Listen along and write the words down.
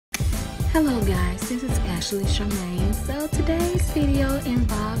Hello guys, this is Ashley Charmaine. So today's video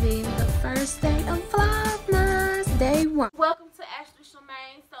involving the first day of Vlogmas, day 1. Welcome to Ashley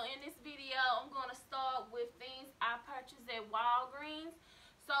Charmaine. So in this video, I'm going to start with things I purchased at Walgreens.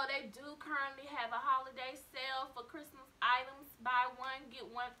 So they do currently have a holiday sale for Christmas items. Buy one, get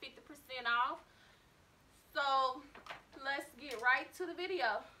one 50% off. So let's get right to the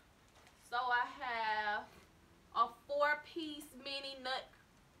video. So I have a 4-piece mini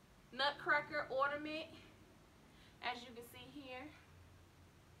nutcracker ornament, as you can see here.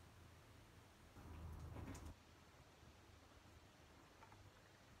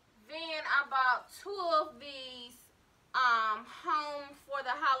 Then I bought 2 of these home for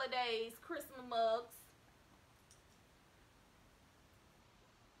the holidays Christmas mugs.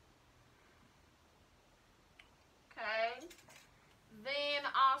 Okay. Then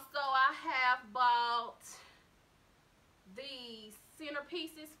also I have bought these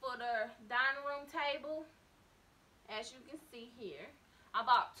centerpieces for the dining room table, as you can see here. I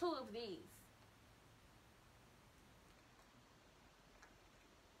bought 2 of these.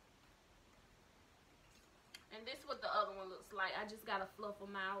 And this is what the other one looks like. I just gotta fluff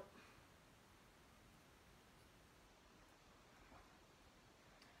them out.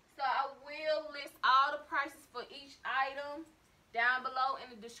 So I will list all the prices for each item down below in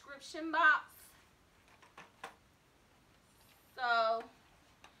the description box. So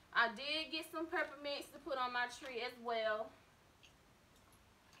I did get some peppermints to put on my tree as well.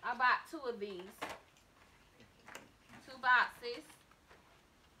 I bought 2 of these. 2 boxes.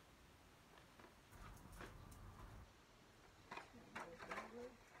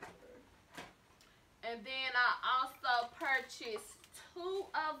 And then I also purchased 2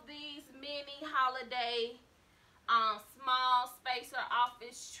 of these mini holiday small spacer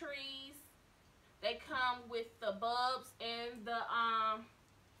office trees. They come with the bulbs and the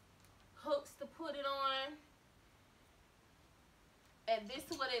hooks to put it on. And this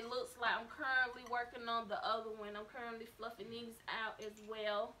is what it looks like. I'm currently working on the other one. I'm currently fluffing these out as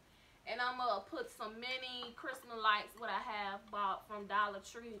well. And I'm going to put some mini Christmas lights, what I have bought from Dollar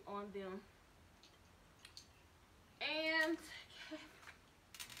Tree, on them. And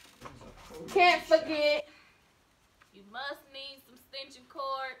can't forget, you must need some extension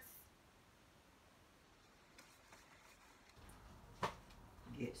cords.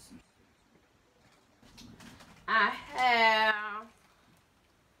 Get some. I have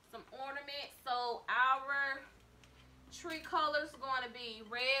some ornaments. So our tree colors going to be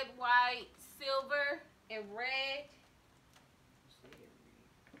red, white, silver, and red.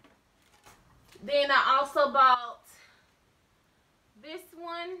 Then I also bought this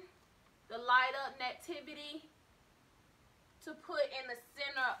one, the light up nativity, to put in the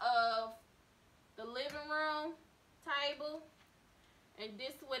center of the living room table. And this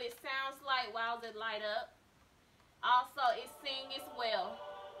is what it sounds like while it light up. Also, it sings as well.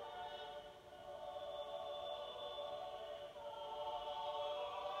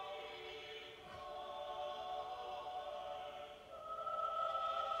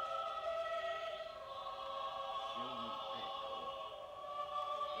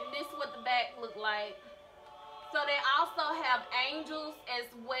 And this is what the back look like. So they also have angels as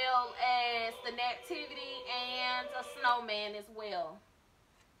well as the nativity and a snowman as well.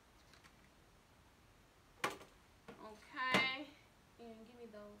 Okay. And give me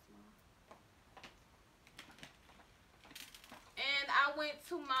those, Mom. And I went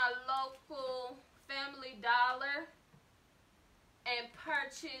to my local Family Dollar and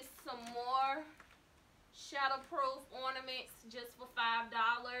purchased some more shadowproof ornaments just for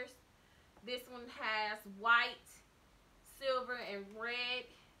 $5. This one has white, silver, and red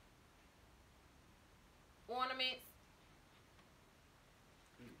ornaments.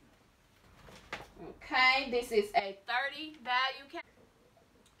 Okay, this is a 30 value cap.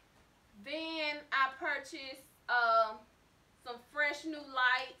 Then I purchased some fresh new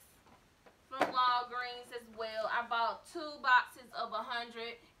lights from Walgreens as well. I bought 2 boxes of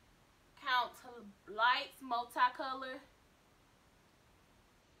 100 count lights, multicolor.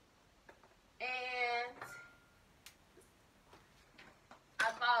 And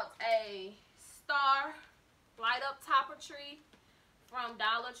I bought a star light up topper tree from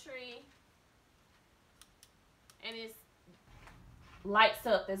Dollar Tree. And it lights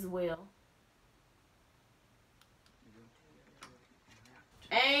up as well.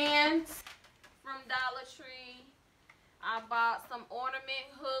 And from Dollar Tree, I bought some ornament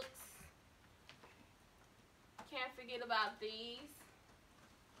hooks. Can't forget about these.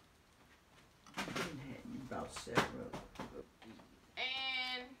 About several.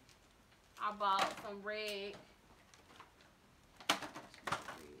 And I bought some red,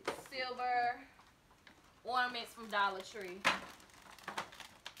 silver, silver ornaments from Dollar Tree.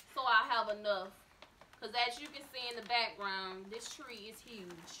 So I have enough. Because as you can see in the background, this tree is huge.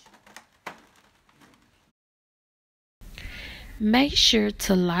 Make sure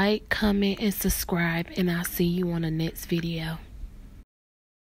to like, comment, and subscribe, and I'll see you on the next video.